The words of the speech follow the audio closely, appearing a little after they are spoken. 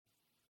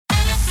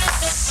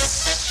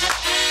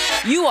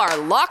You are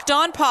Locked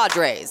On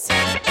Padres,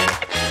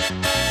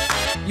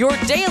 your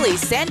daily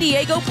San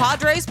Diego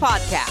Padres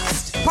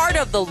podcast. Part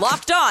of the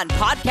Locked On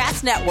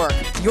Podcast Network,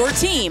 your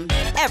team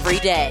every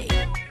day.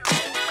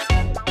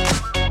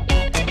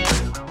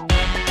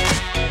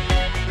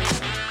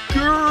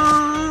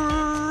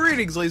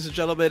 Greetings, ladies and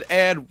gentlemen,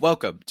 and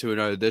welcome to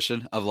another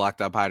edition of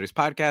Locked On Padres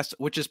podcast,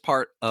 which is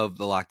part of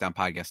the Locked On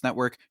Podcast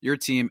Network, your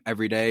team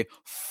every day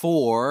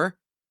for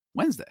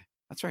Wednesday.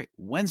 That's right,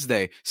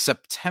 Wednesday,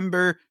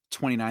 September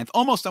 29th,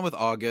 almost done with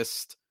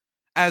August.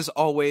 As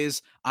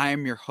always, I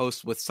am your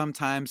host with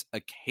sometimes,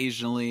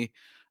 occasionally,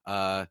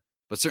 but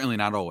certainly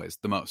not always,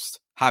 the most,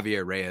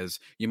 Javier Reyes.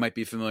 You might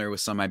be familiar with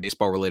some of my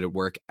baseball-related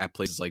work at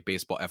places like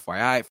Baseball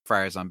FYI,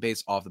 Friars on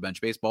Base, Off the Bench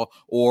Baseball,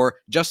 or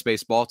Just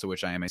Baseball, to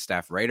which I am a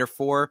staff writer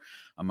for,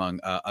 among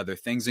other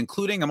things,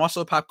 including I'm also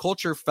a pop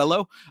culture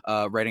fellow,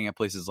 writing at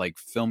places like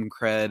Film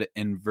Cred,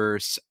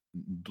 Inverse,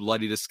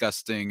 Bloody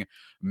Disgusting,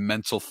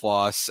 Mental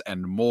Floss,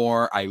 and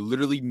more. I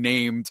literally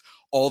named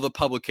all the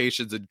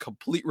publications in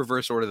complete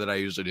reverse order that I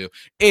usually do.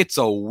 It's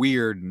a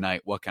weird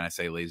night. What can I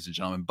say, ladies and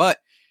gentlemen? But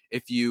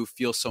if you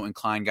feel so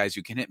inclined, guys,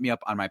 you can hit me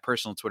up on my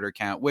personal Twitter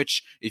account,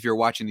 which if you're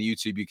watching the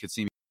YouTube, you can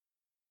see me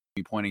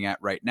pointing at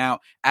right now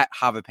at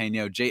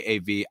Javipeno,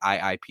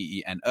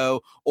 JAVIIPENO,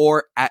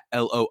 or at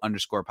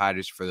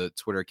LO_Padres for the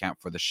Twitter account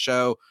for the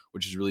show,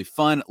 which is really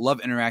fun.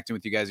 Love interacting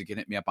with you guys. You can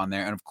hit me up on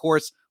there. And of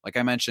course, like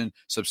I mentioned,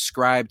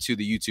 subscribe to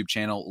the YouTube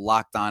channel,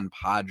 Locked On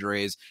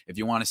Padres. If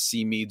you want to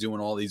see me doing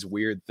all these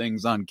weird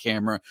things on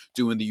camera,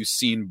 doing the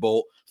Usain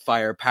Bolt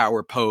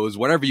firepower pose,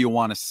 whatever you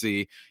want to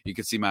see, you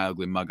can see my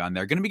ugly mug on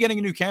there. Going to be getting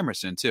a new camera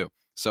soon too.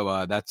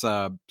 So that's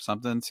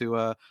something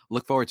to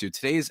look forward to.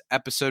 Today's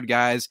episode,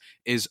 guys,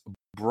 is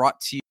brought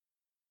to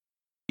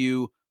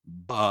you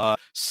by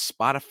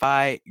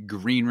Spotify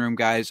Green Room,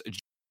 guys.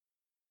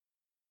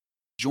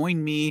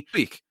 Join me this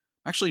week.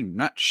 Actually,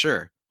 not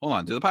sure. Hold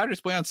on. Do the Padres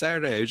play on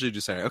Saturday? I usually do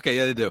Saturday. Okay,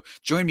 yeah, they do.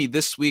 Join me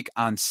this week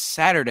on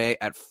Saturday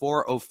at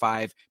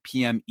 4:05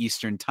 p.m.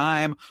 Eastern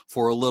Time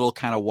for a little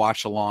kind of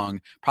watch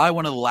along. Probably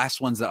one of the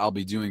last ones that I'll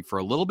be doing for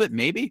a little bit,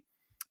 maybe.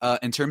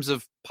 In terms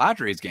of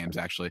Padres games,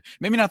 actually.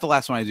 Maybe not the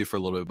last one I do for a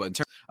little bit, but in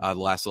terms of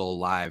the last little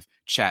live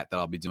chat that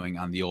I'll be doing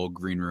on the old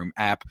Green Room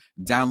app.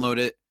 Download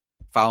it.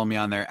 Follow me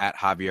on there at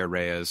Javier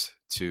Reyes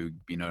to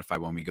be notified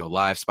when we go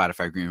live.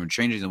 Spotify Green Room,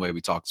 changing the way we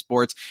talk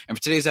sports. And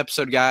for today's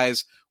episode,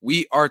 guys,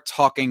 we are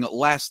talking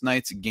last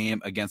night's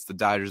game against the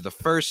Dodgers, the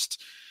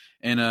first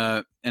in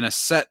a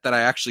set that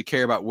I actually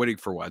care about winning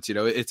for once. You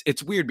know,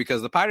 it's weird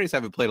because the Padres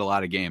haven't played a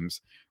lot of games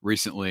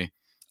recently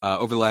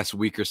over the last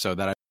week or so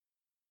that I've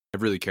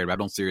really cared about. I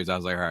don't series. I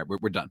was like, all right,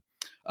 we're done.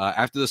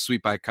 After the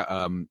sweep by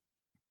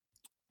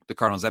the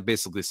Cardinals, that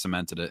basically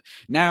cemented it.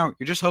 Now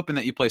you're just hoping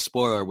that you play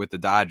spoiler with the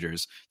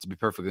Dodgers. To be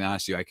perfectly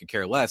honest with you, I could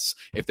care less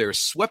if they were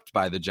swept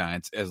by the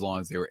Giants as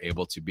long as they were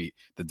able to beat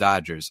the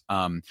Dodgers.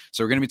 So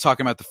we're going to be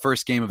talking about the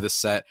first game of this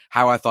set,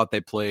 how I thought they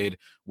played,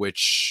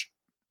 which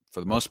for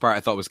the most part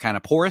I thought was kind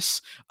of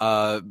porous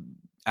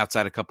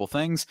outside a couple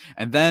things.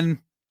 And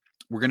then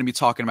we're going to be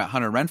talking about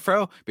Hunter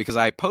Renfroe because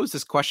I posed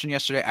this question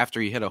yesterday after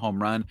he hit a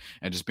home run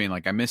and just being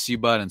like, I miss you,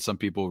 bud. And some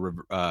people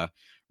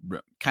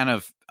kind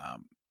of,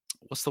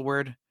 what's the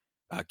word?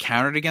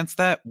 Countered against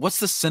that. What's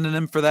the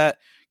synonym for that?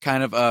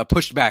 Kind of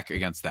pushed back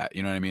against that.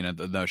 You know what I mean?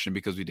 The notion,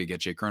 because we did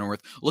get Jake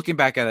Cronenworth. Looking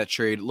back at that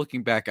trade,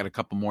 looking back at a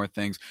couple more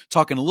things,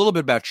 talking a little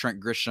bit about Trent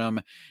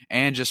Grisham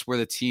and just where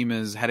the team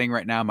is heading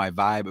right now, my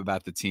vibe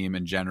about the team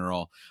in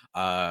general.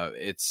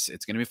 It's going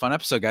to be a fun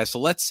episode, guys. So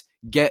let's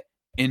get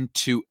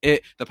into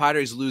it. The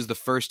Padres lose the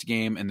first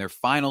game in their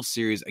final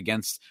series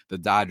against the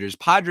Dodgers.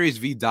 Padres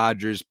v.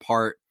 Dodgers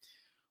part,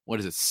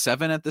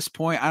 7 at this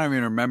point? I don't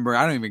even remember.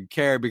 I don't even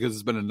care because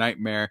it's been a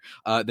nightmare.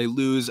 They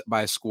lose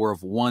by a score of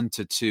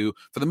 1-2.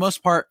 For the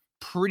most part,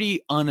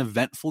 pretty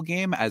uneventful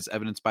game as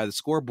evidenced by the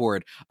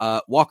scoreboard.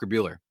 Walker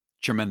Buehler,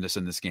 tremendous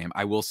in this game,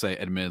 I will say,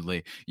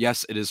 admittedly.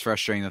 Yes, it is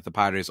frustrating that the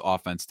Padres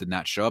offense did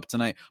not show up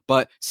tonight,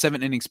 but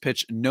 7 innings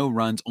pitched, no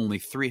runs, only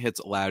 3 hits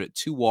allowed,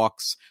 2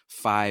 walks,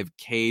 5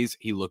 Ks.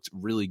 He looked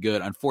really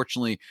good.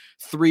 Unfortunately,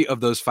 3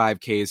 of those 5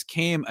 Ks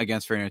came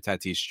against Fernando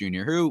Tatis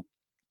Jr., who,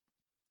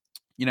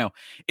 you know,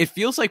 it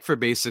feels like for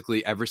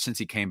basically ever since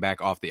he came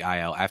back off the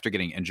IL after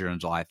getting injured on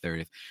July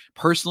 30th,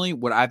 personally,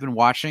 what I've been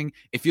watching,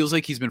 it feels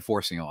like he's been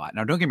forcing a lot.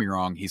 Now, don't get me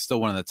wrong, he's still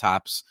one of the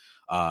tops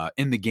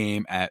in the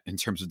game in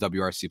terms of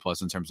WRC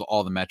plus, in terms of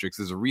all the metrics.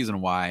 There's a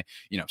reason why,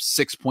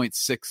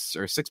 6.6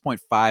 or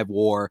 6.5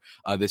 WAR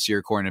this year,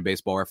 according to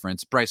Baseball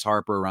Reference. Bryce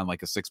Harper around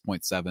like a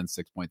 6.7,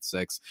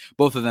 6.6.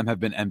 Both of them have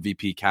been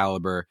MVP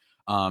caliber.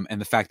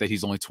 And the fact that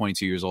he's only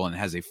 22 years old and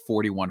has a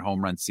 41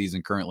 home run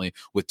season currently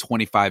with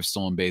 25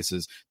 stolen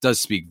bases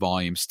does speak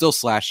volumes. Still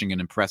slashing an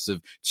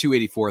impressive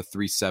 284,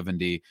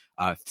 370,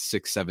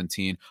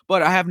 617.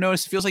 But I have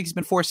noticed it feels like he's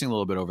been forcing a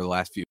little bit over the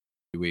last few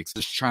weeks,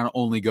 just trying to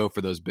only go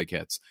for those big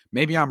hits.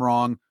 Maybe I'm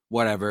wrong,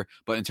 whatever.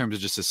 But in terms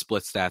of just his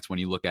split stats, when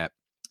you look at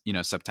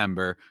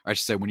September, or I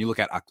should say, when you look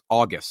at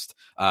August,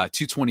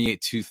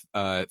 228,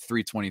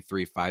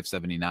 323,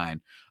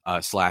 579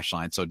 slash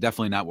line. So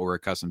definitely not what we're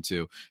accustomed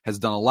to. Has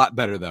done a lot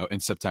better though in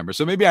September.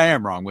 So maybe I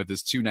am wrong with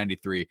this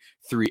 293,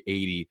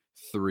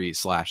 383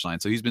 slash line.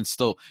 So he's been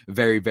still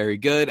very, very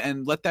good.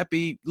 And let that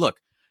be, look,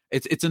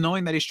 it's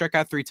annoying that he struck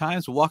out 3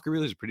 times, but Walker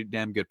Buehler is a pretty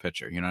damn good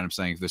pitcher. You know what I'm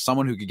saying? If there's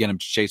someone who could get him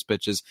to chase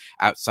pitches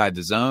outside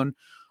the zone,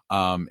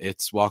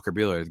 it's Walker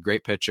Buehler, a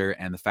great pitcher.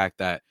 And the fact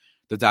that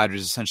the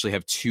Dodgers essentially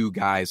have 2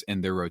 guys in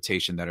their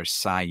rotation that are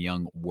Cy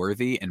Young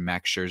worthy, and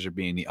Max Scherzer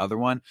being the other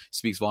one,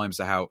 speaks volumes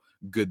to how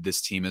good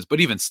this team is. But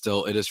even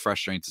still, it is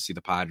frustrating to see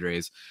the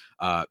Padres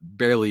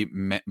barely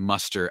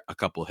muster a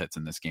couple hits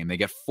in this game. They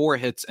get 4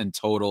 hits in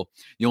total.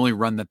 The only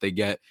run that they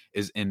get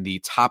is in the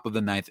top of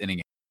the 9th inning.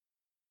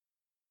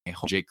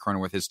 Jake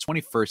Cronenworth, his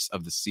 21st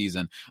of the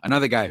season.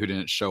 Another guy who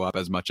didn't show up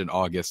as much in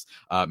August,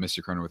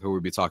 Mr. Cronenworth, who we'll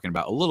be talking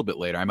about a little bit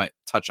later. I might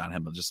touch on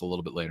him just a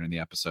little bit later in the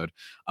episode.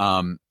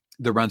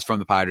 The runs from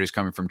the Padres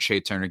coming from Trey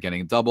Turner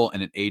getting a double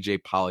and an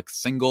AJ Pollock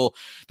single.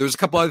 There was a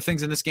couple other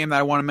things in this game that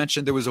I want to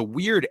mention. There was a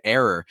weird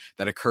error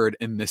that occurred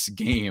in this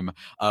game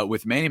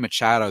with Manny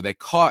Machado. They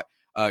caught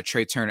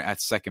Trey Turner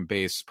at second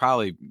base,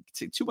 probably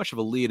too much of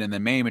a lead, and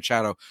then Manny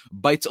Machado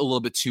bites a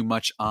little bit too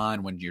much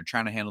on when you're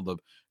trying to handle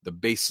the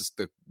bases,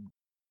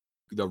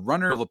 the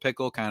runner of a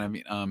pickle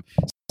kind of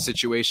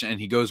situation, and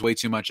he goes way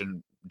too much,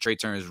 and Trey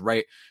Turner is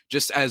right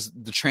just as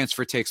the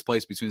transfer takes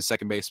place between the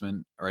second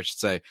baseman, or I should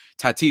say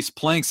Tatis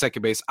playing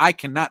second base. I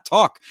cannot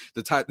talk.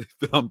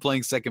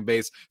 Playing second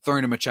base,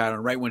 throwing to Machado,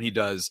 and right when he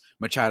does,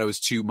 Machado is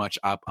too much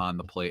up on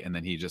the plate, and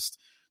then he just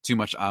too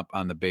much up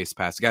on the base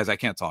pass. Guys, I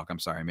can't talk. I'm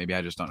sorry. Maybe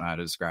I just don't know how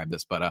to describe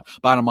this. But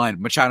bottom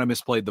line, Machado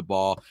misplayed the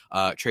ball.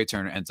 Trey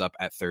Turner ends up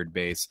at third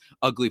base.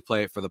 Ugly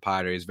play for the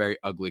Padres. Very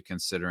ugly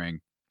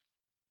considering,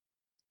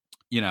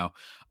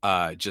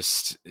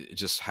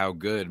 just how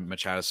good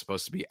Machado is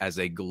supposed to be as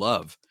a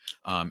glove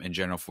in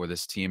general for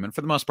this team. And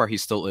for the most part, he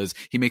still is.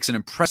 He makes an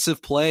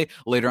impressive play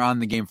later on in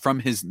the game from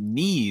his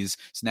knees,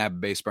 snap a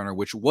base runner,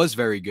 which was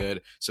very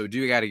good. So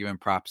do got to give him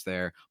props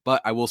there.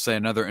 But I will say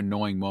another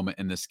annoying moment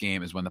in this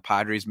game is when the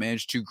Padres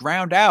managed to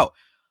ground out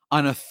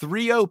on a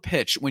 3-0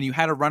 pitch when you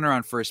had a runner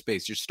on first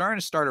base. You're starting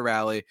to start a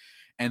rally,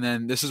 and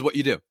then this is what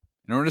you do.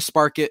 In order to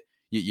spark it,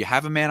 you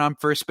have a man on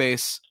first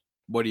base.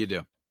 What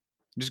do?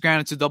 Just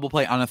grounded to double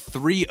play on a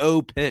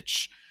 3-0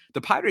 pitch. The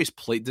Padres'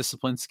 plate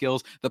discipline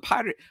skills.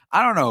 I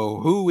don't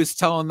know who is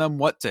telling them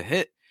what to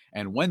hit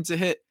and when to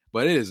hit,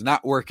 but it is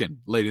not working,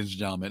 ladies and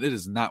gentlemen. It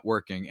is not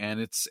working,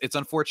 and it's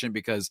unfortunate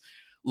because,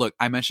 look,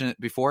 I mentioned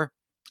it before.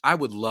 I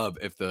would love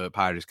if the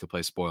Padres could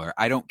play spoiler.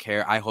 I don't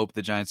care. I hope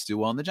the Giants do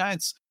well, and the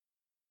Giants,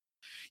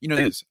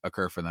 things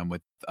occur for them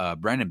with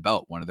Brandon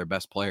Belt, one of their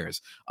best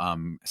players,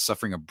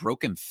 suffering a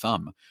broken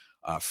thumb,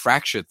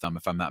 fractured thumb,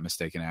 if I'm not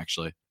mistaken,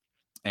 actually.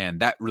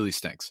 And that really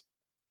stinks.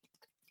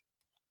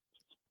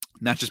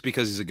 Not just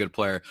because he's a good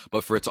player,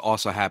 but for it to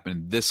also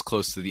happen this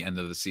close to the end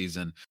of the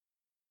season.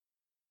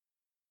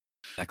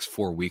 Next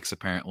 4 weeks,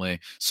 apparently.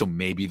 So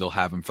maybe they'll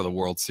have him for the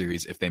World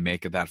Series if they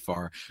make it that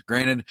far.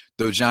 Granted,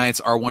 the Giants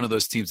are one of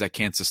those teams that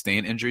can't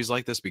sustain injuries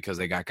like this because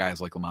they got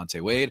guys like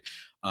Lamonte Wade,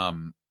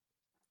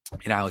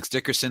 and Alex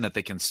Dickerson that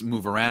they can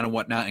move around and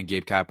whatnot, and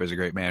Gabe Kapler is a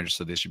great manager,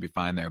 so they should be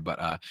fine there,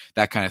 but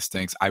that kind of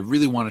stinks. I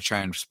really want to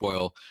try and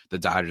spoil the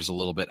Dodgers a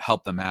little bit,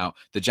 help them out.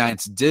 The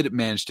Giants did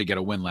manage to get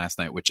a win last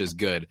night, which is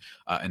good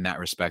in that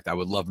respect. I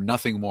would love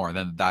nothing more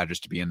than the Dodgers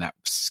to be in that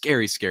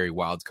scary, scary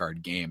wild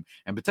card game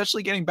and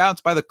potentially getting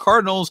bounced by the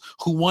Cardinals,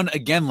 who won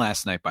again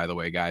last night, by the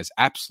way, guys.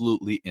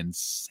 Absolutely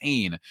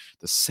insane.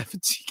 The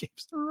 17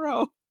 games in a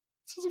row.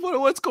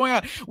 What's going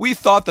on? We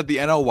thought that the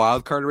NL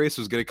wildcard race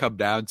was going to come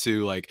down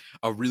to like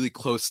a really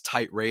close,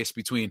 tight race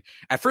between.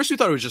 At first, we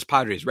thought it was just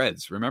Padres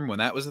Reds. Remember when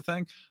that was the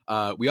thing?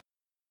 We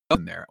all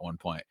in there at one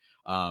point.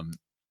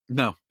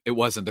 No, it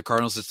wasn't. The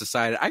Cardinals just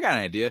decided, I got an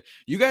idea.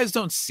 You guys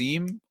don't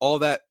seem all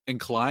that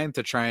inclined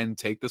to try and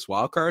take this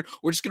wild card.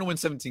 We're just going to win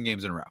 17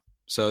 games in a row.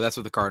 So that's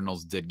what the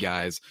Cardinals did,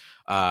 guys.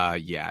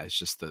 It's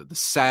just the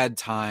sad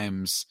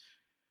times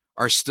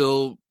are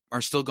still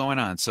going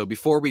on. So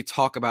before we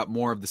talk about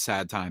more of the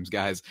sad times,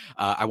 guys,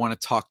 I want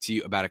to talk to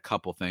you about a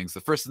couple things.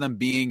 The first of them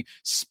being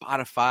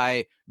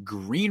Spotify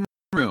Green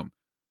Room.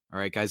 All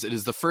right, guys, it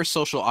is the first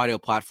social audio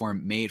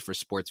platform made for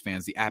sports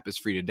fans. The app is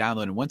free to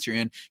download, and once you're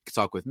in, you can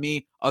talk with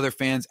me, other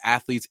fans,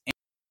 athletes,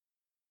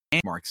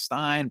 and Mark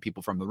Stein,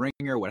 people from The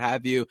Ringer, what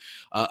have you,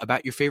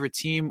 about your favorite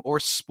team or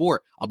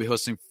sport. I'll be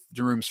hosting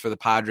the rooms for the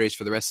Padres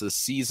for the rest of the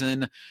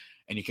season,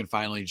 and you can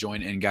finally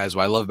join in, guys.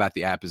 What I love about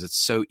the app is it's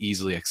so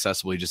easily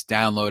accessible. You just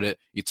download it.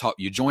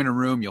 You join a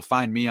room. You'll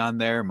find me on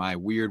there, my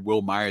weird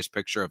Will Myers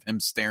picture of him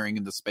staring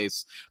into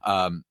space.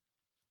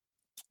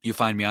 You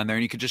find me on there,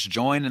 and you can just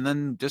join and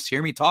then just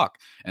hear me talk.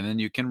 And then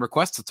you can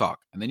request to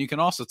talk, and then you can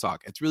also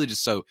talk. It's really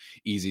just so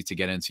easy to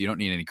get into. You don't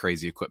need any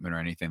crazy equipment or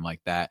anything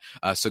like that.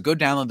 So go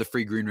download the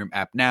free Green Room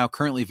app now,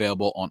 currently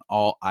available on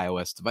all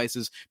iOS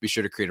devices. Be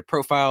sure to create a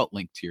profile,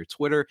 link to your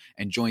Twitter,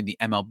 and join the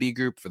MLB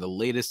group for the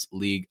latest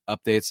league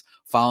updates.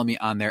 Follow me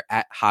on there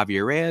at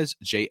Javier Reyes,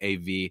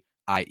 Javier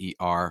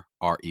IERREYES.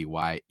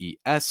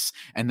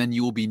 And then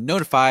you will be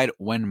notified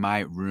when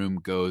my room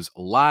goes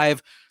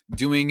live.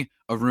 Doing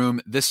a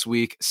room this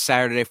week,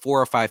 Saturday,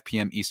 4:05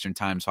 p.m. Eastern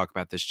time, talk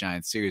about this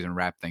Giants series and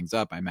wrap things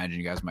up. I imagine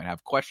you guys might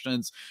have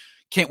questions.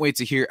 Can't wait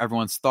to hear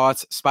everyone's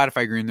thoughts.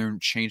 Spotify Green Room,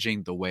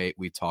 changing the way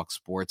we talk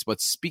sports. But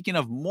speaking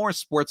of more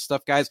sports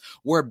stuff, guys,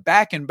 we're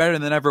back and better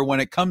than ever when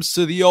it comes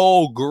to the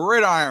old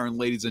gridiron,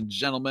 ladies and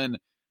gentlemen.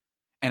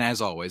 And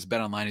as always,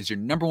 BetOnline is your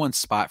number one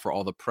spot for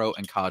all the pro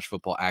and college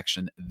football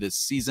action this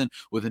season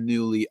with a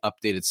newly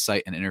updated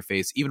site and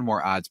interface, even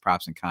more odds,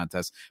 props, and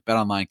contests.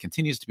 BetOnline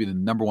continues to be the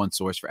number one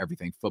source for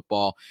everything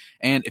football.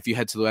 And if you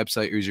head to the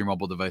website or use your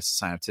mobile device to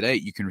sign up today,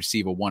 you can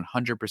receive a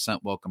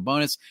 100% welcome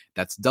bonus.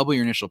 That's double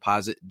your initial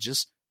deposit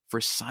just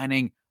for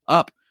signing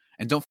up.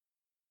 And don't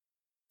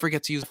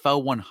forget to use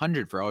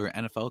FL100 for all your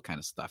NFL kind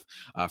of stuff.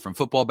 From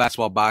football,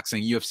 basketball,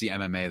 boxing, UFC,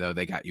 MMA, though,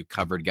 they got you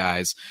covered,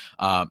 guys.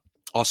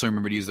 Also,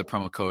 remember to use the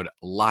promo code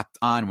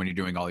LOCKEDON when you're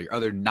doing all your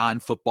other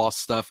non-football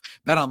stuff.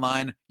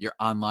 BetOnline, your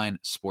online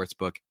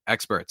sportsbook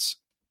experts.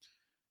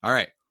 All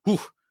right.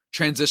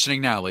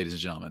 Transitioning now, ladies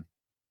and gentlemen.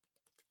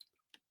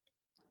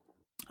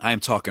 I am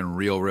talking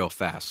real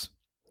fast.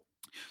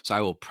 So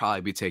I will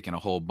probably be taking a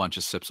whole bunch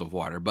of sips of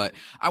water. But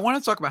I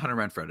want to talk about Hunter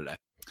Renfrow today.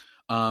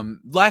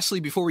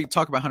 Lastly, before we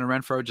talk about Hunter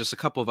Renfrow, just a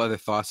couple of other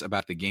thoughts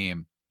about the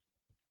game.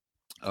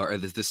 Or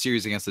the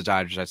series against the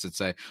Dodgers, I should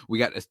say. We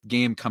got a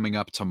game coming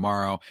up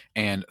tomorrow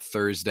and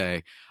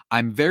Thursday.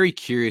 I'm very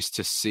curious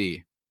to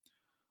see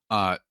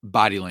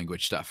body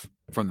language stuff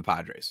from the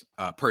Padres.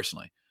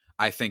 Personally,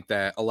 I think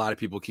that a lot of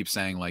people keep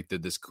saying, like,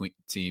 did this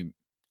team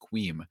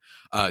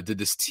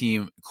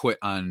quit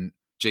on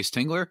Jace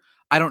Tingler?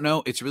 I don't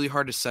know. It's really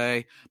hard to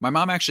say. My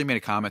mom actually made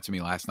a comment to me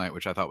last night,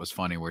 which I thought was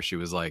funny, where she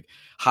was like,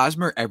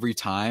 Hosmer every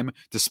time,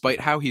 despite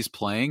how he's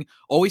playing,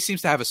 always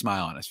seems to have a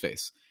smile on his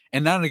face.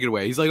 And not in a good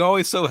way. He's like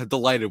always so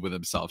delighted with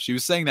himself. She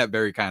was saying that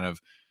very kind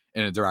of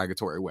in a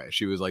derogatory way.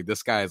 She was like,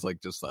 this guy is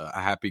like just a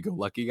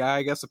happy-go-lucky guy,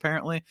 I guess,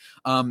 apparently.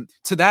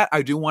 To that,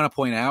 I do want to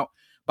point out,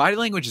 body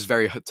language is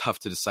very tough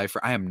to decipher.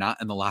 I am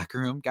not in the locker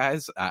room,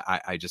 guys.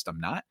 I just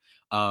am not.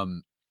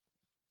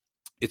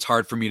 It's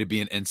hard for me to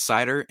be an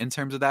insider in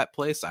terms of that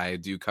place. I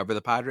do cover the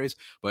Padres,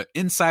 but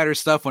insider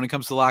stuff when it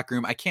comes to the locker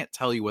room, I can't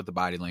tell you what the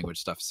body language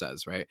stuff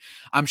says, right?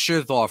 I'm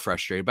sure they're all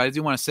frustrated, but I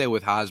do want to say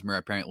with Hosmer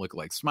apparently look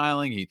like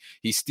smiling.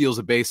 He steals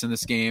a base in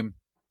this game.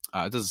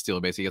 It doesn't steal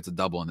a base. He gets a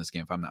double in this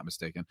game, if I'm not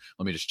mistaken.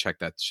 Let me just check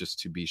that just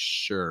to be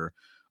sure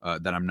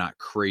that I'm not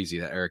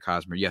crazy that Eric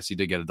Hosmer. Yes, he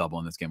did get a double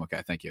in this game.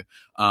 Okay, thank you.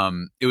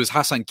 It was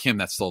Ha-Seong Kim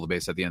that stole the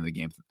base at the end of the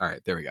game. All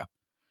right, there we go.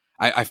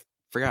 I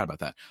forgot about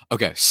that.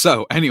 Okay,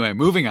 so anyway,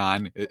 moving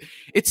on.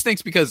 It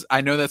stinks because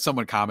I know that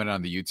someone commented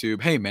on the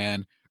YouTube, hey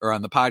man, or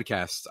on the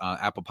podcast,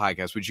 Apple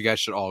Podcast, which you guys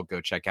should all go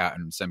check out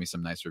and send me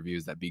some nice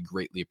reviews. That'd be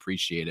greatly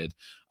appreciated.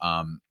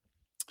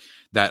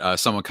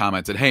 That someone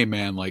commented, hey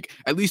man, like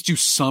at least do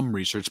some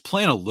research,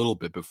 plan a little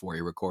bit before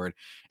you record.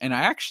 And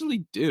I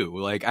actually do.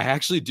 Like I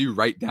actually do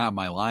write down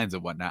my lines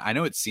and whatnot. I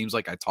know it seems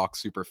like I talk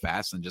super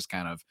fast and just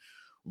kind of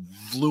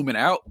looming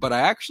out, but I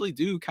actually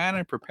do kind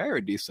of prepare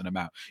a decent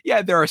amount.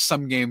 Yeah, there are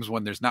some games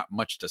when there's not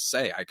much to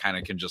say. I kind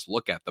of can just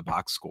look at the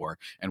box score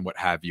and what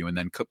have you, and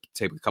then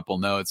take a couple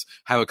notes,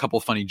 have a couple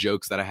funny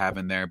jokes that I have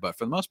in there. But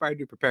for the most part, I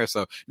do prepare.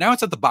 So now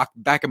it's at the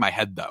back of my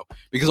head, though,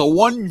 because of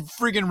one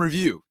friggin'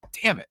 review.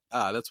 Damn it.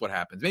 That's what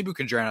happens. Maybe we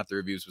can drown out the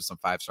reviews with some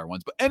 5-star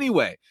ones. But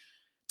anyway,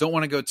 don't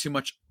want to go too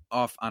much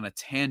off on a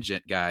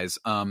tangent, guys.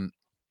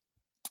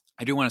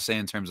 I do want to say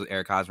in terms of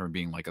Eric Hosmer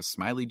being like a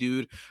smiley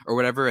dude or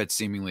whatever at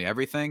seemingly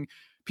everything,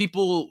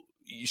 people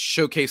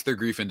showcase their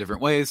grief in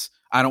different ways.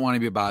 I don't want to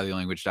be a body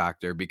language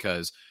doctor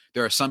because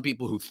there are some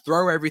people who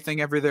throw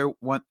everything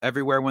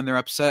everywhere when they're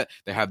upset.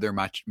 They have their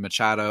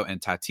Machado and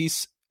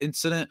Tatis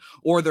incident,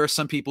 or there are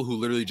some people who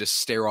literally just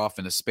stare off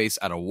into space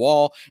at a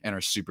wall and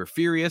are super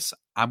furious.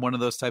 I'm one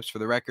of those types, for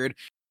the record.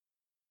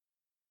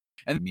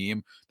 And the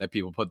meme that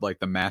people put like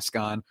the mask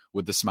on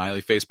with the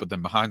smiley face, but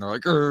then behind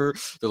they're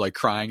like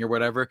crying or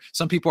whatever.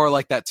 Some people are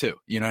like that too.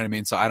 You know what I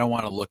mean? So I don't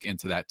want to look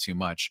into that too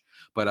much.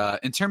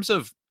 But in terms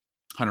of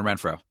Hunter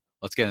Renfrow,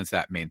 let's get into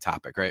that main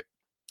topic, right?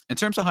 In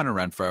terms of Hunter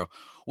Renfrow,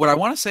 what I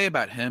want to say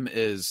about him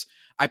is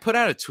I put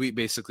out a tweet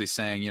basically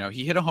saying,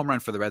 he hit a home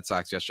run for the Red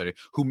Sox yesterday,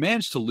 who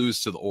managed to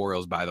lose to the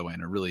Orioles, by the way, in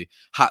a really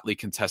hotly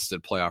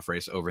contested playoff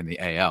race over in the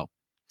AL.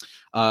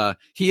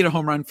 He hit a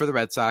home run for the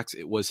Red Sox.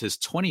 It was his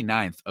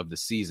 29th of the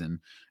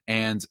season.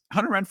 And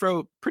Hunter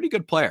Renfrow, pretty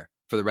good player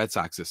for the Red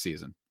Sox this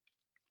season.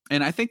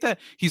 And I think that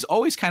he's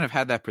always kind of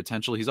had that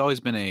potential. He's always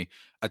been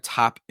a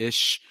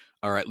top-ish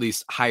or at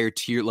least higher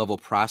tier level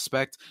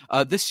prospect.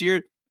 This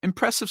year,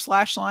 impressive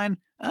slash line.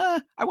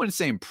 I wouldn't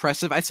say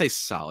impressive. I'd say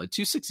solid.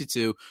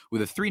 262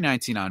 with a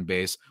 319 on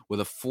base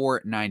with a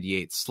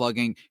 498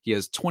 slugging. He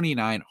has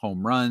 29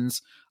 home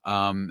runs.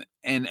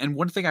 And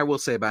one thing I will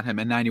say about him,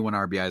 and 91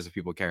 RBIs if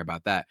people care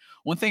about that.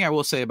 One thing I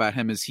will say about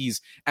him is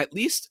he's at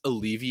least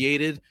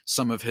alleviated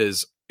some of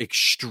his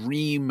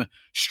extreme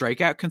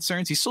strikeout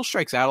concerns. He still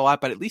strikes out a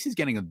lot, but at least he's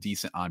getting a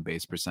decent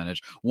on-base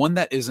percentage. One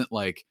that isn't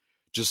like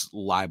just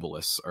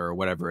libelous or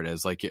whatever it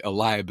is, like a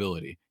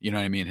liability. You know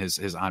what I mean?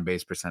 His on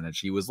base percentage.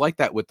 He was like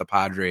that with the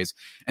Padres.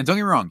 And don't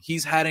get me wrong,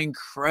 he's had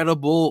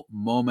incredible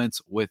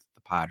moments with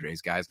the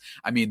Padres, guys.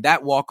 I mean,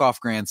 that walk-off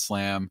grand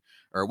slam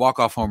or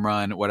walk-off home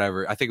run,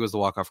 whatever. I think it was the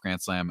walk-off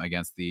grand slam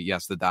against the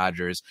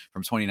Dodgers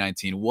from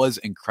 2019 was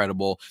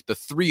incredible. The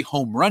 3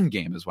 home run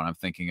game is what I'm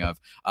thinking of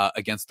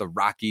against the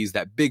Rockies,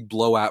 that big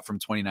blowout from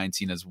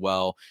 2019 as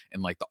well,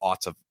 in like the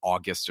aughts of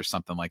August or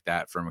something like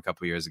that from a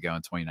couple years ago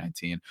in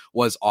 2019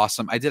 was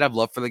awesome. I did have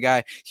love for the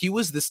guy. He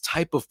was this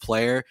type of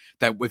player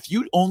that if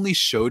you only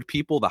showed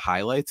people the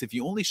highlights, if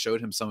you only showed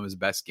him some of his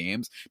best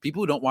games,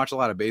 people who don't watch a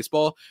lot of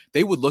baseball,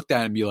 they would look at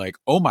him and be like,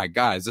 oh my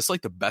God, is this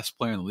like the best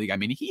player in the league? I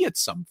mean, he had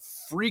some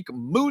freak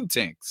moon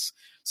tinks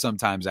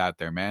sometimes out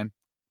there, man.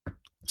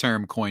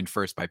 Term coined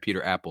first by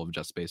Peter Apple of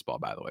Just Baseball,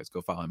 by the way. So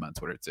go follow him on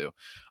Twitter too.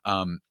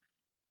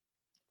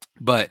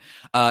 But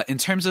in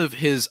terms of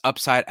his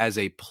upside as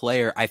a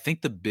player, I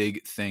think the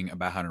big thing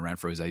about Hunter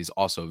Renfroe is that he's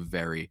also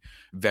very,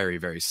 very,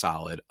 very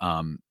solid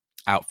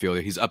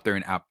outfielder. He's up there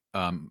in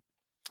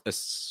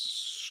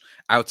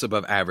outs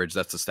above average.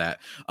 That's the stat.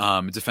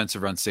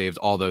 Defensive runs saved,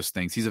 all those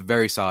things. He's a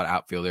very solid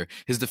outfielder.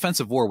 His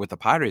defensive WAR with the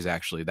Padres,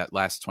 actually, that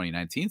last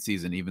 2019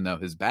 season, even though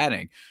his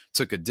batting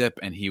took a dip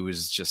and he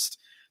was just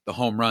the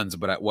home runs,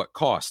 but at what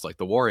cost? Like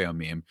the Wario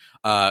meme.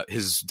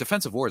 His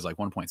defensive WAR is like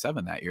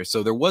 1.7 that year.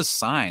 So there was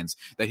signs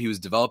that he was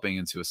developing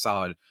into a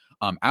solid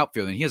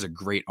outfielder, and he has a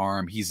great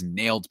arm. He's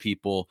nailed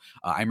people.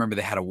 I remember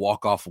they had a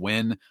walk-off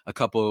win a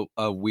couple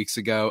of weeks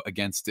ago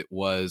against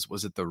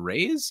was it the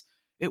Rays?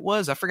 It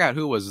was, I forgot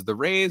who it was, the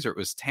Rays or it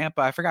was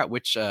Tampa. I forgot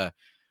which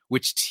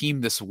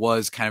team this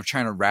was, kind of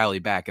trying to rally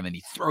back, and then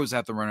he throws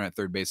out the runner at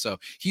third base. So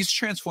he's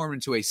transformed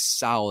into a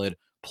solid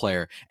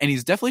player, and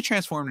he's definitely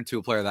transformed into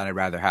a player that I'd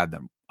rather have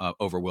them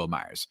over Will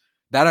Myers.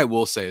 That I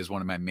will say is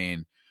one of my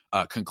main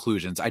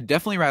conclusions. I'd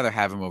definitely rather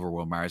have him over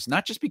Will Myers,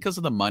 not just because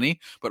of the money,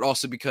 but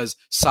also because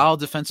solid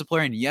defensive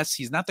player. And yes,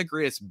 he's not the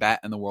greatest bat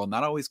in the world,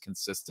 not always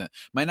consistent,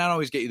 might not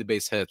always get you the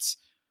base hits,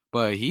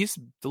 but he's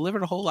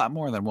delivered a whole lot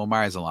more than Will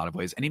Myers in a lot of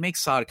ways. And he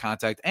makes solid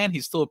contact, and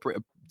he's still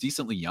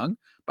decently young.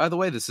 By the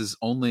way, this is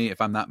only,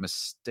 if I'm not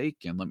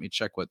mistaken, let me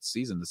check what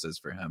season this is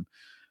for him.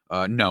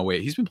 No,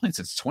 wait, he's been playing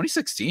since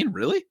 2016?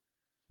 Really?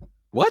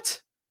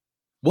 What?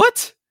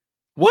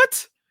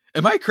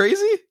 Am I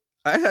crazy?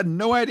 I had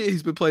no idea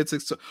he's been playing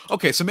since.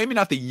 Okay, so maybe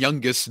not the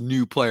youngest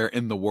new player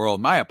in the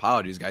world. My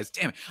apologies, guys.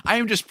 Damn it. I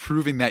am just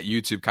proving that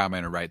YouTube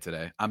commenter right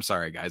today. I'm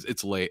sorry, guys.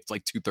 It's late. It's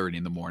like 2:30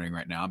 in the morning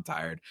right now. I'm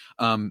tired.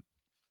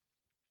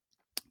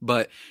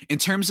 But in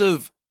terms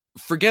of,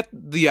 forget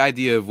the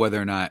idea of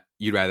whether or not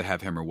you'd rather have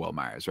him or Will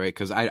Myers, right?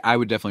 Because I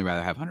would definitely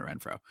rather have Hunter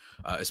Renfroe,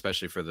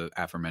 especially for the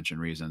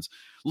aforementioned reasons.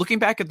 Looking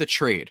back at the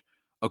trade,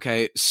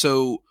 okay,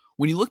 so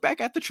when you look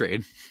back at the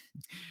trade,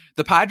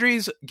 the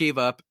Padres gave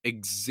up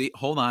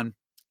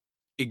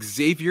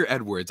Xavier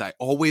Edwards. I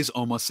always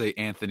almost say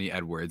Anthony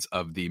Edwards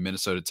of the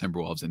Minnesota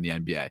Timberwolves in the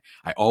NBA.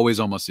 I always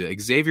almost do.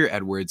 Xavier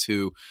Edwards,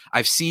 who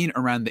I've seen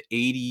around the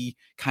 80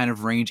 kind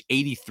of range,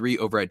 83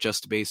 over at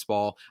Just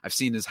Baseball. I've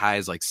seen as high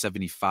as like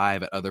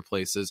 75 at other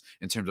places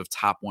in terms of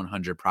top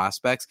 100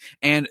 prospects.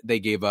 And they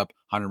gave up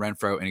Hunter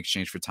Renfroe in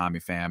exchange for Tommy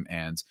Pham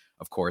and,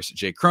 of course,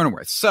 Jake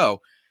Cronenworth.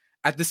 So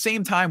at the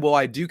same time, while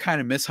I do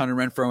kind of miss Hunter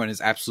Renfroe and his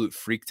absolute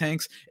freak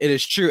tanks, it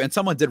is true. And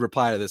someone did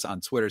reply to this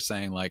on Twitter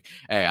saying like,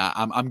 hey,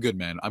 I'm good,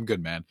 man. I'm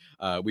good, man.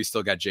 We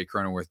still got Jake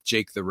Cronenworth,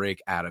 Jake the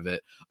Rake out of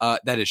it.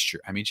 That is true.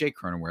 I mean, Jake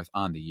Cronenworth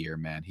on the year,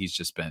 man, he's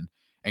just been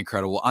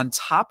incredible. On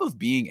top of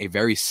being a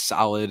very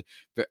solid,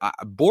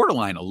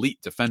 borderline elite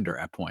defender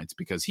at points,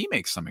 because he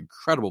makes some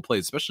incredible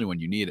plays, especially when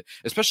you need it,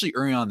 especially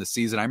early on in the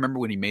season. I remember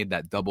when he made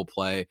that double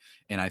play,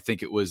 and I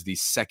think it was the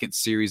second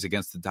series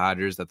against the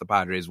Dodgers that the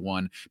Padres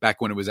won,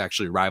 back when it was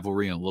actually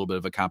rivalry and a little bit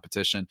of a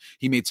competition.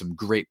 He made some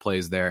great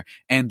plays there,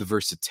 and the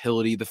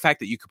versatility, the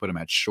fact that you could put him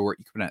at short,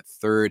 you could put him at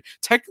third,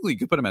 technically you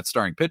could put him at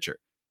starting pitcher.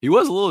 He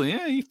was a little,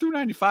 he threw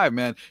 95,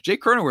 man.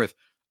 Jake Cronenworth,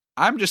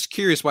 I'm just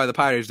curious why the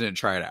Padres didn't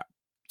try it out.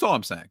 That's all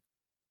I'm saying.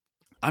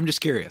 I'm just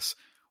curious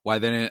why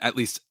they didn't at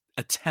least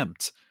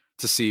attempt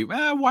to see,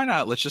 why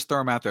not? Let's just throw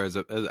him out there as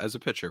a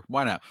pitcher.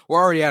 Why not? We're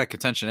already out of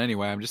contention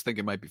anyway. I'm just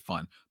thinking it might be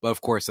fun. But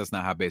of course, that's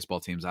not how baseball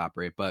teams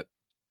operate. But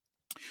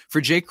for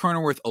Jake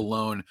Cronenworth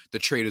alone, the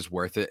trade is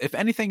worth it. If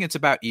anything, it's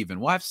about even.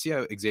 We'll have to see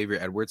how Xavier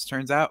Edwards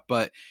turns out.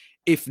 But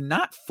if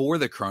not for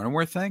the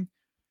Cronenworth thing,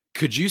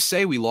 could you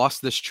say we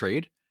lost this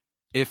trade?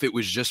 If it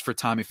was just for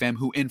Tommy Pham,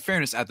 who in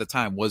fairness at the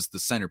time was the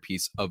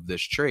centerpiece of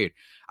this trade.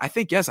 I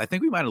think, yes, I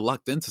think we might have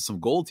lucked into some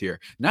gold here.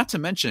 Not to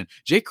mention,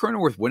 Jake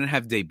Cronenworth wouldn't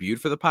have debuted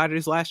for the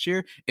Padres last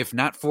year if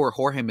not for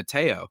Jorge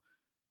Mateo.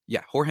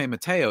 Yeah, Jorge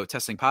Mateo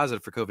testing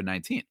positive for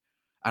COVID-19.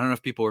 I don't know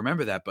if people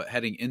remember that, but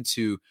heading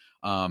into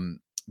the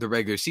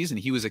regular season,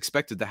 he was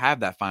expected to have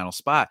that final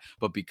spot.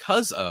 But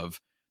because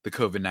of the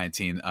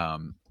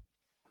COVID-19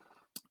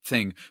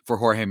 thing for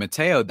Jorge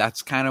Mateo,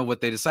 that's kind of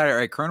what they decided. All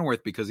right,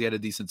 Cronenworth, because he had a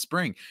decent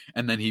spring,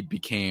 and then he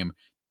became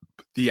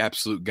the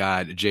absolute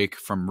god, Jake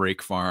from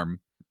Rake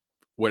Farm,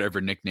 whatever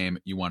nickname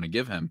you want to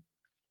give him.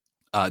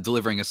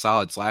 delivering a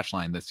solid slash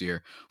line this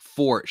year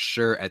for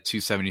sure at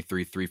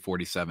 273,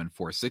 347,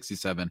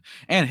 467,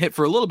 and hit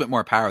for a little bit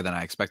more power than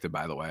I expected,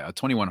 by the way.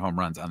 21 home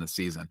runs on the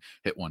season,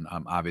 hit one,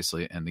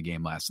 obviously, in the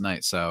game last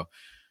night. So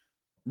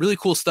really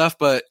cool stuff,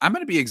 but I'm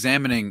going to be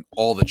examining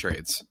all the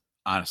trades,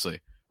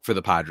 honestly, for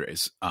the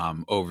Padres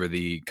over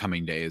the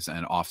coming days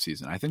and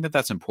offseason. I think that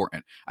that's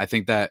important. I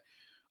think that,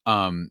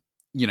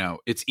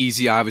 it's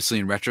easy, obviously,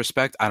 in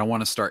retrospect. I don't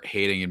want to start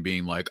hating and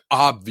being like,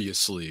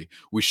 obviously,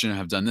 we shouldn't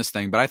have done this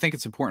thing. But I think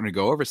it's important to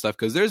go over stuff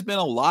because there's been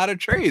a lot of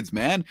trades,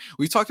 man.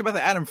 We talked about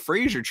the Adam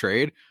Frazier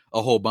trade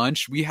a whole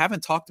bunch. We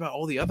haven't talked about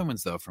all the other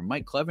ones, though, from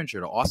Mike Clevenger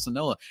to Austin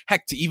Nola,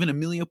 heck, to even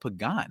Emilio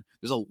Pagan.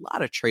 There's a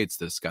lot of trades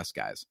to discuss,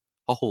 guys,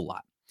 a whole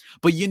lot.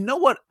 But you know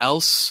what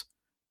else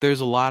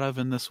there's a lot of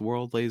in this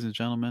world, ladies and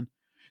gentlemen?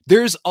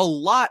 There's a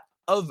lot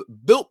of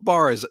Built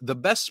Bars, the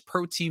best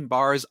protein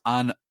bars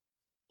on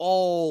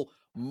all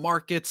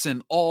markets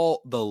and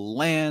all the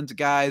land,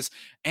 guys.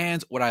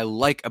 And what I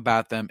like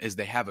about them is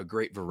they have a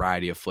great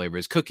variety of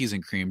flavors: cookies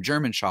and cream,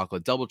 German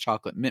chocolate, double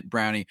chocolate, mint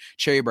brownie,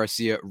 cherry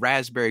barcia,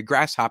 raspberry,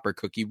 grasshopper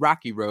cookie,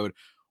 Rocky Road,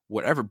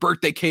 whatever,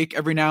 birthday cake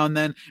every now and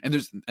then. And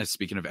there's,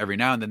 speaking of every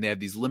now and then, they have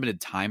these limited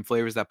time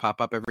flavors that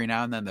pop up every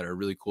now and then that are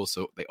really cool.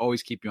 So they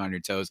always keep you on your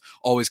toes,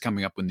 always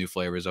coming up with new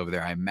flavors over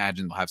there. I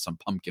imagine they'll have some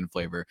pumpkin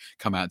flavor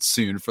come out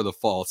soon for the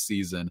fall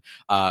season.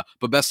 But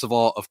best of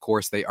all, of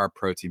course, they are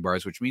protein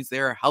bars, which means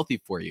they are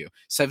healthy for you.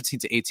 17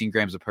 to 18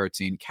 grams of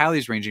protein,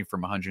 calories ranging from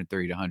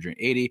 130 to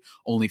 180,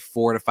 only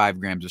 4 to 5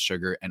 grams of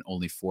sugar, and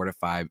only 4 to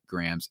 5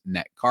 grams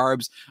net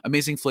carbs.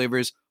 Amazing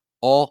flavors,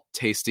 all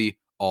tasty,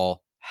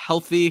 all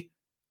healthy.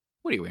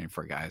 What are you waiting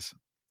for, guys?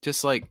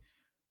 Just like,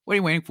 what are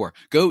you waiting for?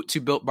 Go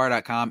to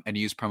BuiltBar.com and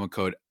use promo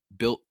code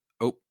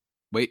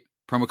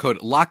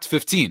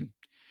LOCKED15.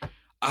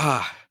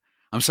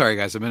 I'm sorry,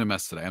 guys. I'm in a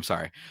mess today. I'm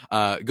sorry.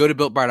 Go to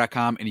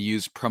BuiltBar.com and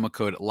use promo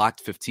code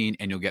LOCKED15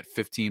 and you'll get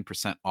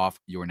 15% off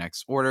your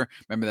next order.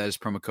 Remember, that is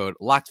promo code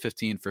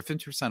LOCKED15 for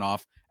 15%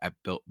 off at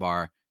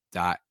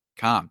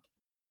BuiltBar.com.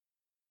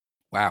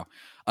 Wow.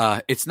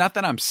 It's not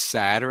that I'm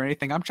sad or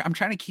anything. I'm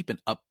trying to keep an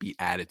upbeat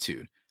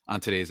attitude on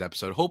today's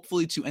episode,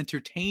 hopefully to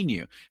entertain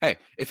you. Hey,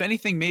 if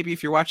anything, maybe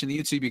if you're watching the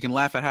YouTube, you can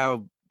laugh at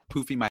how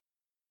poofy my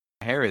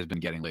hair has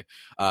been getting lately.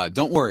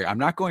 Don't worry, I'm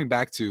not going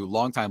back to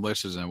longtime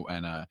listeners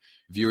and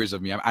viewers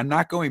of me. I'm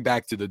not going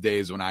back to the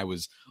days when I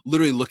was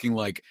literally looking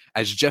like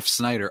as Jeff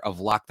Snyder of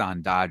Locked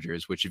On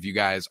Dodgers, which if you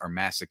guys are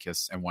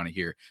masochists and want to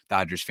hear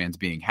Dodgers fans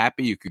being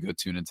happy, you could go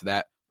tune into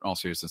that. In all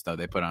seriousness, though,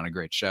 they put on a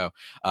great show.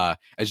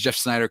 As Jeff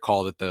Snyder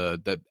called it,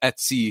 the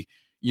Etsy,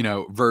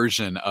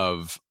 version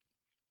of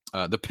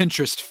the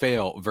Pinterest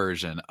fail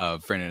version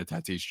of Fernando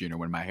Tatis Jr.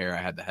 When my hair,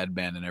 I had the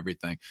headband and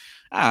everything.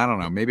 I don't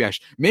know. Maybe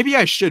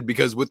I should,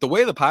 because with the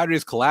way the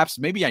Padres collapsed,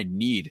 maybe I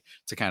need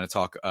to kind of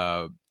talk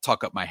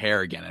up my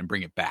hair again and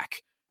bring it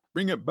back.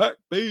 Bring it back,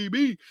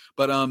 baby.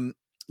 But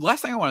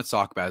last thing I want to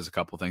talk about is a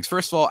couple things.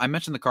 First of all, I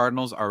mentioned the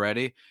Cardinals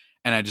already,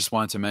 and I just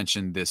wanted to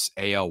mention this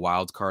AL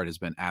wild card has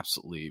been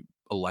absolutely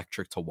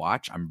electric to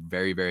watch. I'm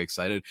very, very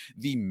excited.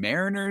 The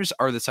Mariners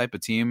are the type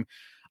of team.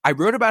 I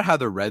wrote about how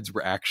the Reds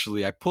were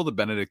actually, I pulled a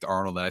Benedict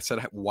Arnold and I said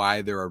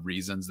why there are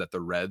reasons that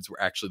the Reds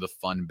were actually the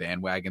fun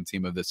bandwagon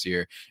team of this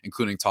year,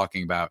 including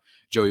talking about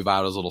Joey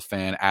Votto's little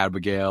fan,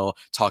 Abigail,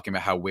 talking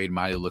about how Wade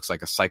Miley looks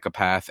like a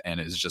psychopath and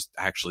is just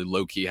actually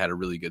low-key had a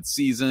really good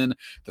season.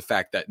 The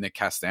fact that Nick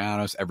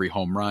Castellanos, every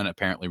home run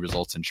apparently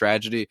results in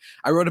tragedy.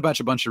 I wrote a bunch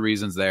of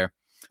reasons there.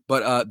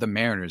 But the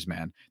Mariners,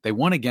 man, they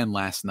won again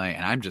last night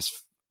and I'm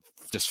just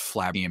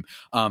flabby.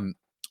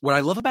 What I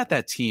love about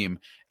that team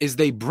is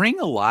they bring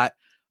a lot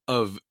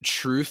of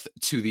truth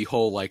to the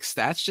whole, like,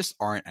 stats just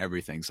aren't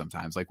everything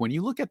sometimes. Like, when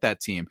you look at that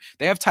team,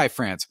 they have Ty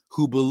France,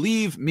 who,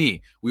 believe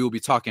me, we will be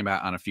talking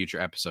about on a future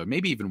episode,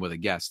 maybe even with a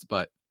guest.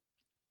 But,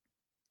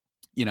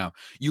 you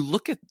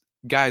look at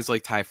guys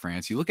like Ty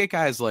France, you look at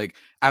guys like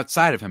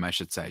outside of him, I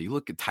should say, you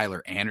look at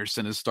Tyler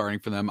Anderson is starting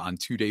for them on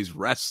 2 days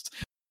rest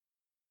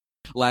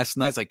last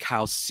night. It's like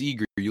Kyle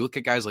Seager. You look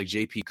at guys like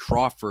JP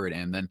Crawford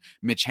and then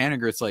Mitch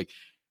Haniger. It's like,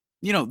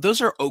 those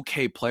are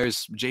okay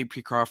players.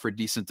 J.P. Crawford,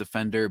 decent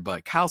defender,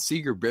 but Kyle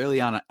Seager barely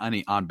on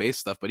any on-base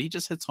stuff, but he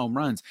just hits home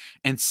runs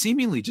and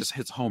seemingly just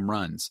hits home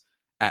runs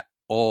at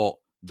all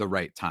the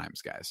right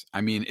times, guys.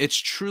 I mean, it's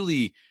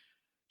truly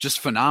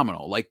just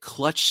phenomenal. Like,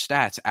 clutch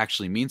stats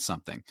actually mean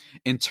something.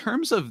 In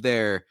terms of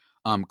their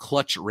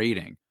clutch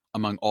rating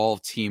among all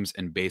teams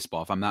in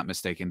baseball, if I'm not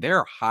mistaken,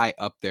 they're high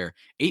up there.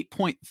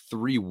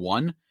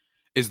 8.31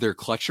 is their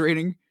clutch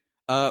rating.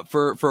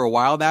 For a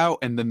while now,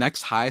 and the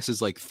next highest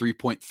is like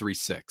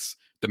 3.36.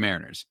 The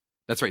Mariners.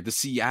 That's right, the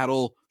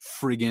Seattle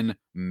friggin'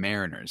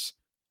 Mariners,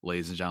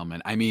 ladies and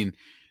gentlemen. I mean,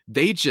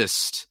 they're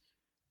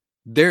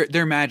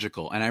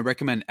magical, and I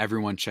recommend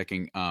everyone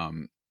checking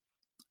them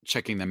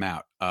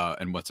out.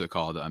 And what's it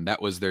called?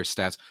 That was their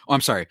stats. Oh,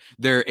 I'm sorry.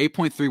 Their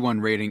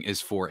 8.31 rating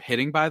is for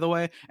hitting, by the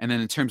way. And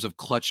then in terms of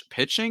clutch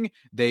pitching,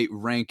 they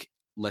rank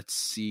let's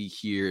see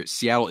here.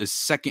 Seattle is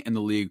second in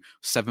the league,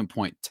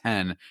 7.10,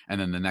 and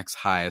then the next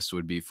highest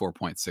would be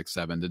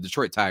 4.67. The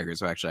Detroit Tigers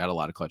have actually had a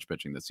lot of clutch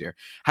pitching this year.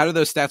 How do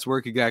those stats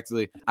work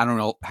exactly? I don't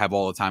know, have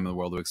all the time in the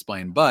world to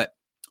explain, but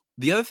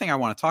the other thing I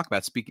want to talk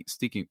about,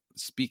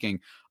 speaking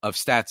of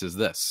stats, is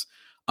this.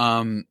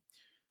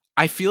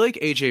 I feel like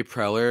AJ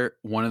Preller,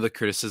 one of the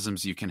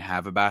criticisms you can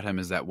have about him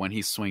is that when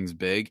he swings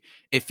big,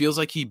 it feels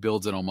like he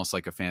builds it almost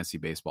like a fantasy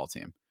baseball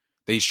team.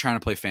 That he's trying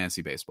to play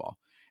fantasy baseball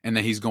and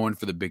that he's going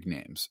for the big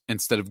names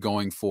instead of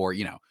going for,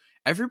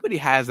 everybody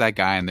has that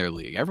guy in their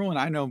league. Everyone,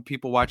 I know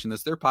people watching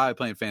this, they're probably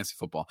playing fantasy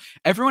football.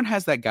 Everyone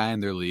has that guy in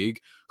their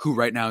league who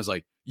right now is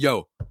like,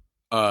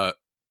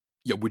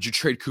 would you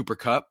trade Cooper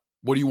Kupp?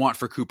 What do you want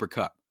for Cooper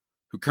Kupp?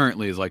 Who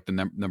currently is like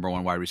the number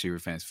one wide receiver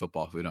in fantasy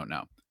football, if we don't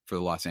know, for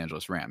the Los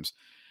Angeles Rams.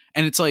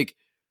 And it's like,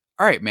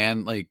 all right,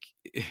 man, like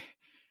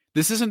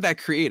this isn't that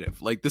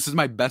creative. Like this is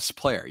my best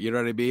player. You know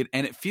what I mean?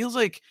 And it feels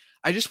like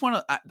I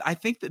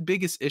think the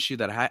biggest issue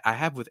that I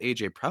have with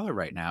AJ Preller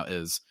right now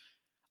is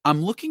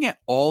I'm looking at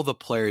all the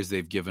players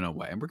they've given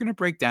away. And we're going to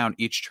break down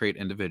each trade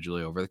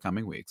individually over the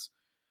coming weeks.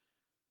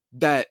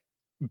 That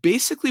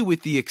basically,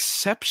 with the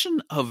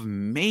exception of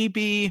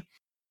maybe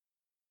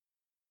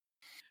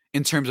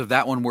in terms of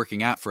that one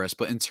working out for us,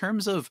 but in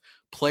terms of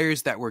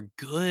players that were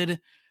good,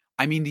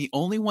 I mean, the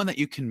only one that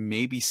you can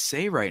maybe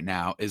say right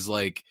now is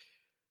like,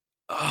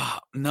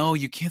 no,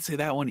 you can't say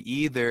that one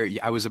either.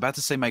 I was about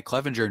to say Mike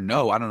Clevenger.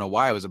 No, I don't know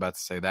why I was about to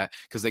say that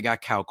because they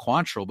got Cal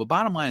Quantrill. But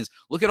bottom line is,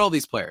 look at all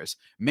these players.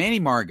 Manny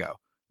Margot,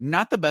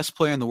 not the best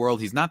player in the world.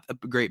 He's not a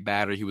great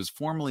batter. He was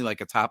formerly like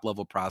a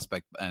top-level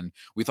prospect, and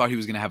we thought he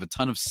was going to have a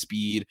ton of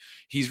speed.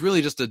 He's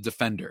really just a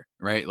defender,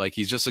 right? Like,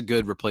 he's just a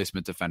good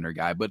replacement defender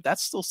guy. But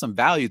that's still some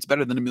value. It's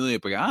better than Emilio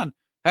Pagan.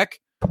 Heck,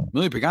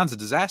 Emilio Pagan's a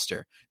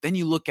disaster. Then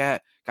you look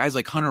at guys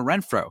like Hunter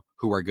Renfroe,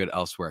 who are good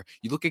elsewhere.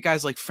 You look at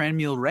guys like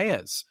Franmil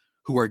Reyes,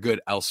 who are good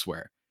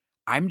elsewhere.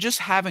 I'm just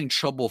having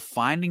trouble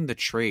finding the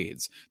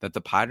trades that the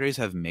Padres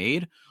have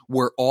made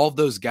where all of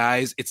those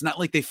guys, it's not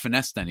like they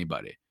finessed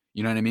anybody.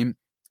 You know what I mean?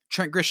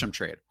 Trent Grisham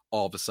trade,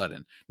 all of a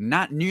sudden,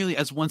 not nearly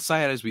as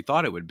one-sided as we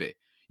thought it would be.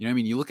 You know what I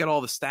mean? You look at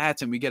all the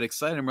stats and we get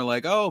excited and we're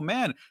like, oh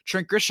man,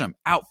 Trent Grisham,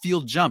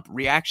 outfield jump,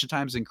 reaction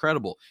time is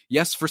incredible.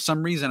 Yes, for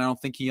some reason, I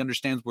don't think he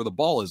understands where the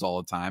ball is all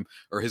the time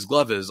or his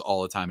glove is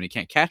all the time and he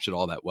can't catch it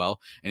all that well.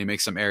 And he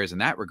makes some errors in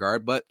that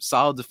regard, but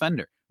solid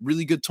defender,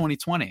 really good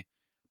 2020.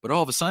 But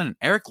all of a sudden,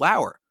 Eric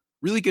Lauer,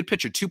 really good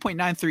pitcher,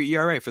 2.93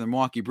 ERA for the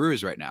Milwaukee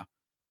Brewers right now.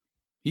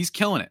 He's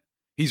killing it.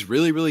 He's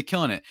really, really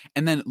killing it.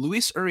 And then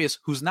Luis Urias,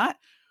 who's not,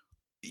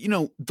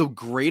 the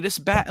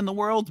greatest bat in the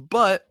world,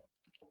 but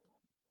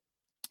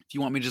if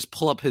you want me to just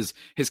pull up his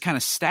kind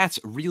of stats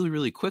really,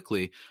 really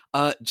quickly,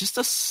 just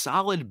a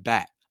solid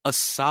bat.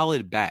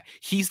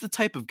 He's the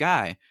type of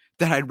guy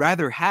that I'd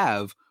rather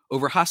have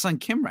over Ha-Seong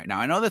Kim right now.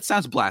 I know that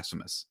sounds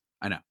blasphemous.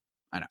 I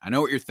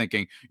know what you're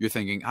thinking. You're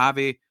thinking,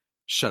 Javi,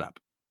 shut up.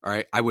 All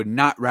right. I would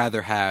not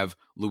rather have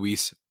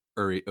Luis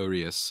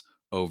Urias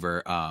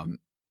over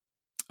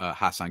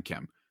Ha-Seong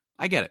Kim.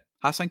 I get it.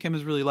 Ha-Seong Kim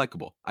is really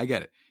likable. I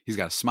get it. He's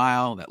got a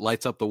smile that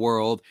lights up the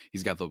world.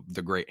 He's got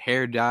the great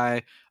hair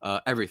dye,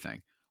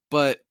 everything.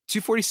 But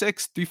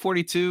 246,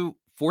 342,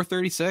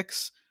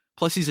 436,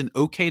 plus he's an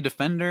okay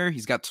defender.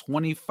 He's got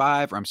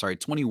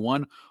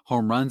 21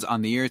 home runs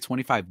on the year,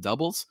 25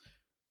 doubles.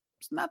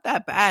 It's not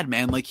that bad,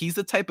 man. Like, he's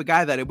the type of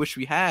guy that I wish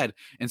we had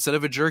instead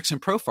of a Jurickson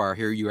Profar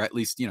here. You're at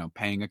least,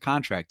 paying a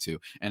contract to,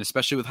 and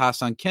especially with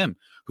Ha-Seong Kim,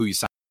 who you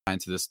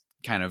signed to this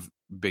kind of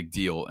big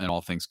deal in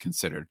all things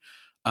considered.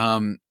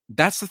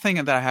 That's the thing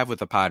that I have with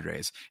the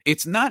Padres.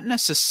 It's not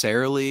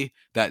necessarily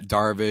that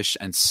Darvish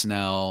and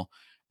Snell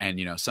and,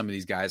 some of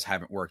these guys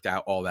haven't worked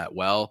out all that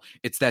well.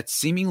 It's that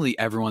seemingly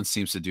everyone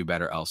seems to do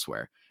better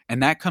elsewhere.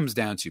 And that comes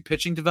down to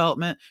pitching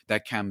development.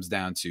 That comes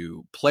down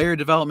to player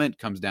development.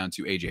 Comes down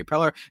to AJ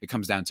Preller. It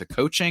comes down to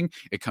coaching.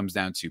 It comes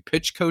down to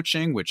pitch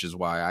coaching, which is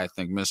why I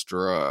think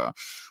Mr.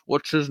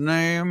 What's his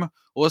name?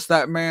 What's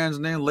that man's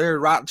name? Larry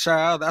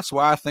Rothschild. That's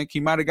why I think he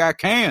might have got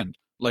canned,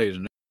 ladies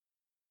and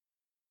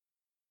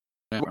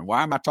gentlemen.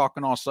 Why am I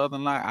talking all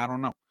Southern like? I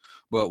don't know.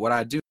 But what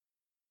I do,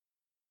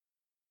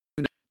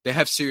 they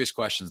have serious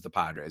questions, the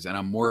Padres, and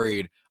I'm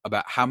worried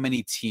about how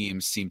many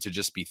teams seem to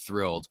just be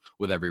thrilled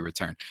with every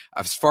return.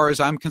 As far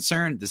as I'm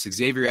concerned, this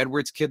Xavier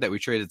Edwards kid that we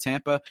traded to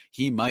Tampa,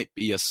 he might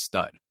be a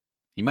stud.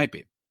 He might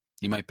be.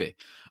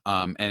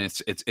 And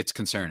it's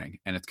concerning.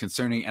 And it's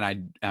concerning,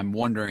 and I'm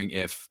wondering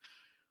if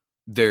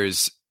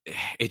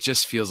it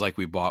just feels like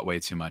we bought way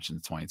too much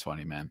in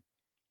 2020, man.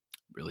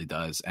 It really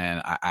does.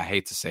 And I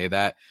hate to say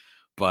that,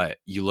 but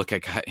you look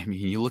at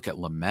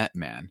Lamet,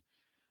 man.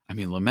 I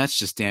mean, Lamet's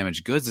just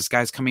damaged goods. This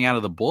guy's coming out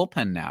of the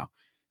bullpen now.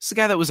 This is the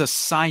guy that was a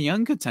Cy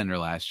Young contender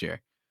last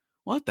year.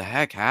 What the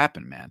heck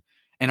happened, man?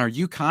 And are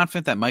you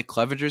confident that Mike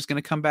Clevenger is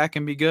going to come back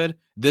and be good?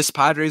 This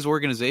Padres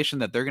organization,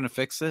 that they're going to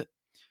fix it?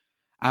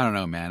 I don't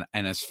know, man.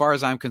 And as far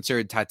as I'm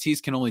concerned,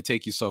 Tatis can only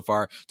take you so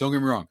far. Don't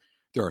get me wrong.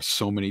 There are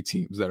so many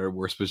teams that are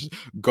worse.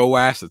 Go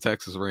ask the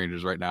Texas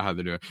Rangers right now how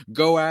they're doing.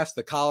 Go ask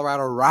the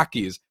Colorado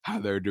Rockies how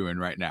they're doing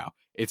right now.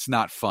 it's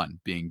not fun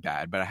being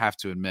bad, but I have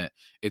to admit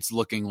it's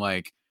looking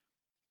like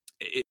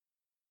it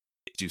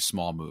do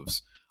small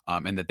moves.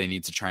 And that they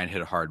need to try and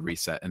hit a hard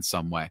reset in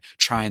some way,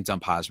 try and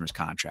dump Hosmer's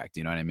contract.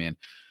 You know what I mean?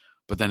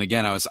 But then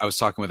again, I was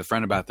talking with a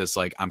friend about this.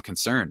 Like, I'm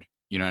concerned,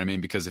 you know what I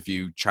mean? Because if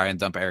you try and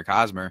dump Eric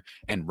Hosmer,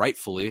 and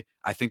rightfully,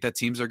 I think that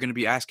teams are going to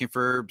be asking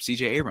for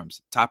CJ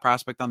Abrams, top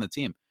prospect on the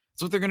team.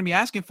 That's what they're going to be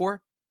asking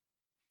for.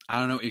 I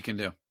don't know what you can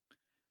do.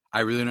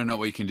 I really don't know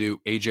what you can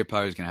do. AJ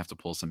Preller is going to have to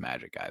pull some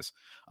magic, guys.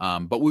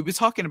 But we'll be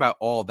talking about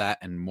all that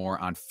and more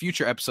on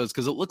future episodes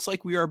because it looks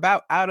like we are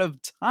about out of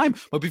time.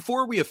 But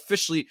before we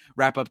officially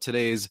wrap up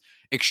today's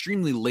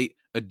extremely late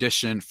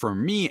edition, for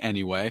me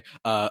anyway,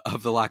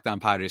 of the Locked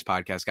On Padres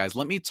podcast, guys,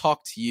 let me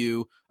talk to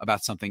you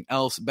about something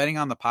else. Betting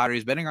on the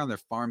Padres, betting on their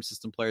farm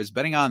system players,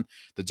 betting on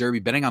the Derby,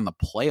 betting on the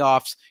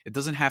playoffs. It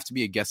doesn't have to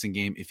be a guessing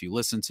game if you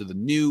listen to the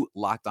new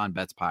Locked On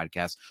Bets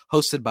podcast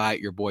hosted by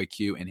your boy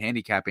Q and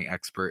handicapping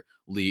expert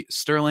Lee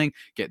Sterling.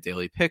 Get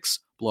daily picks,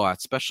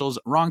 blowout specials,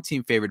 wrong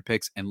team favorite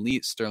picks, and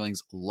Lee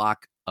Sterling's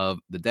lock of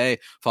the day.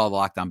 Follow the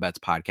Locked On Bets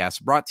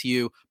podcast, brought to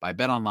you by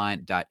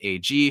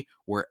betonline.ag,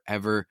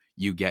 wherever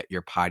you get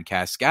your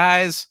podcasts.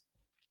 Guys,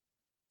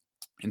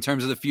 in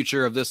terms of the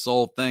future of this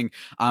whole thing,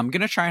 I'm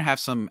going to try and have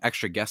some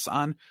extra guests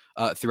on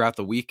throughout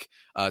the week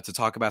to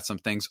talk about some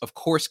things. Of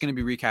course, going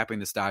to be recapping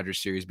this Dodgers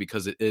series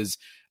because it is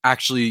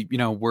actually,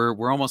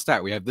 we're almost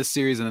at. We have this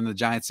series and then the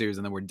Giants series,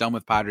 and then we're done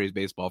with Padres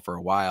baseball for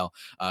a while.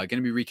 Going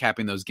to be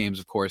recapping those games,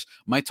 of course.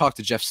 Might talk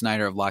to Jeff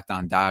Snyder of Locked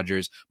On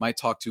Dodgers. Might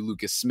talk to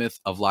Lucas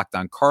Smith of Locked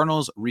On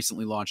Cardinals,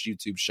 recently launched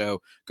YouTube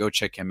show. Go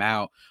check him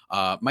out.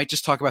 Might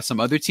just talk about some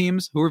other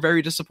teams who were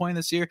very disappointing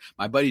this year.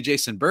 My buddy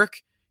Jason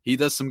Burke. He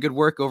does some good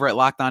work over at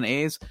Locked On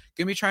A's. Going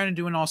to be trying to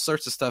do all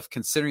sorts of stuff,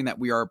 considering that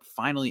we are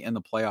finally in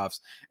the playoffs,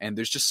 and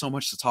there's just so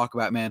much to talk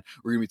about, man.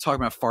 We're going to be talking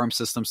about farm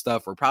system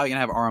stuff. We're probably going to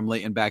have Aram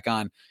Layton back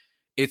on.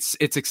 It's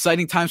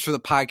exciting times for the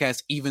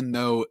podcast, even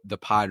though the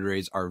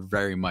Padres are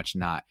very much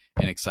not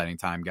an exciting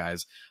time,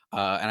 guys.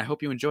 And I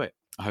hope you enjoy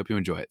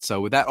it. So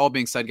with that all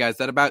being said, guys,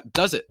 that about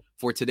does it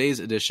for today's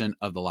edition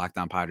of the Locked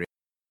On Padres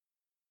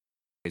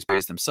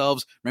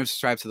themselves. Remember to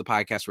subscribe to the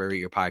podcast wherever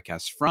you get your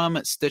podcasts from: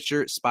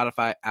 Stitcher,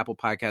 Spotify, Apple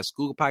Podcasts,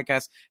 Google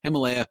Podcasts,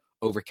 Himalaya,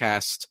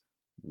 Overcast,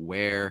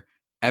 wherever.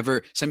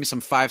 Send me some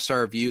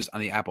 5-star reviews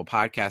on the Apple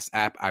Podcast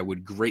app. I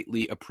would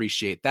greatly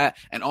appreciate that.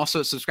 And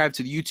also subscribe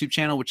to the YouTube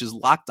channel, which is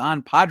Locked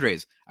On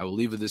Padres. I will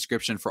leave a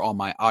description for all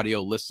my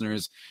audio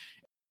listeners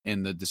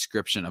in the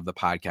description of the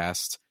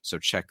podcast, so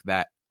check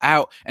that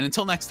out. And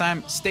until next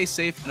time, stay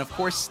safe and of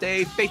course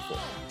stay faithful.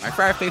 All right,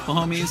 for our faithful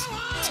homies,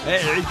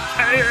 take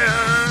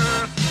care.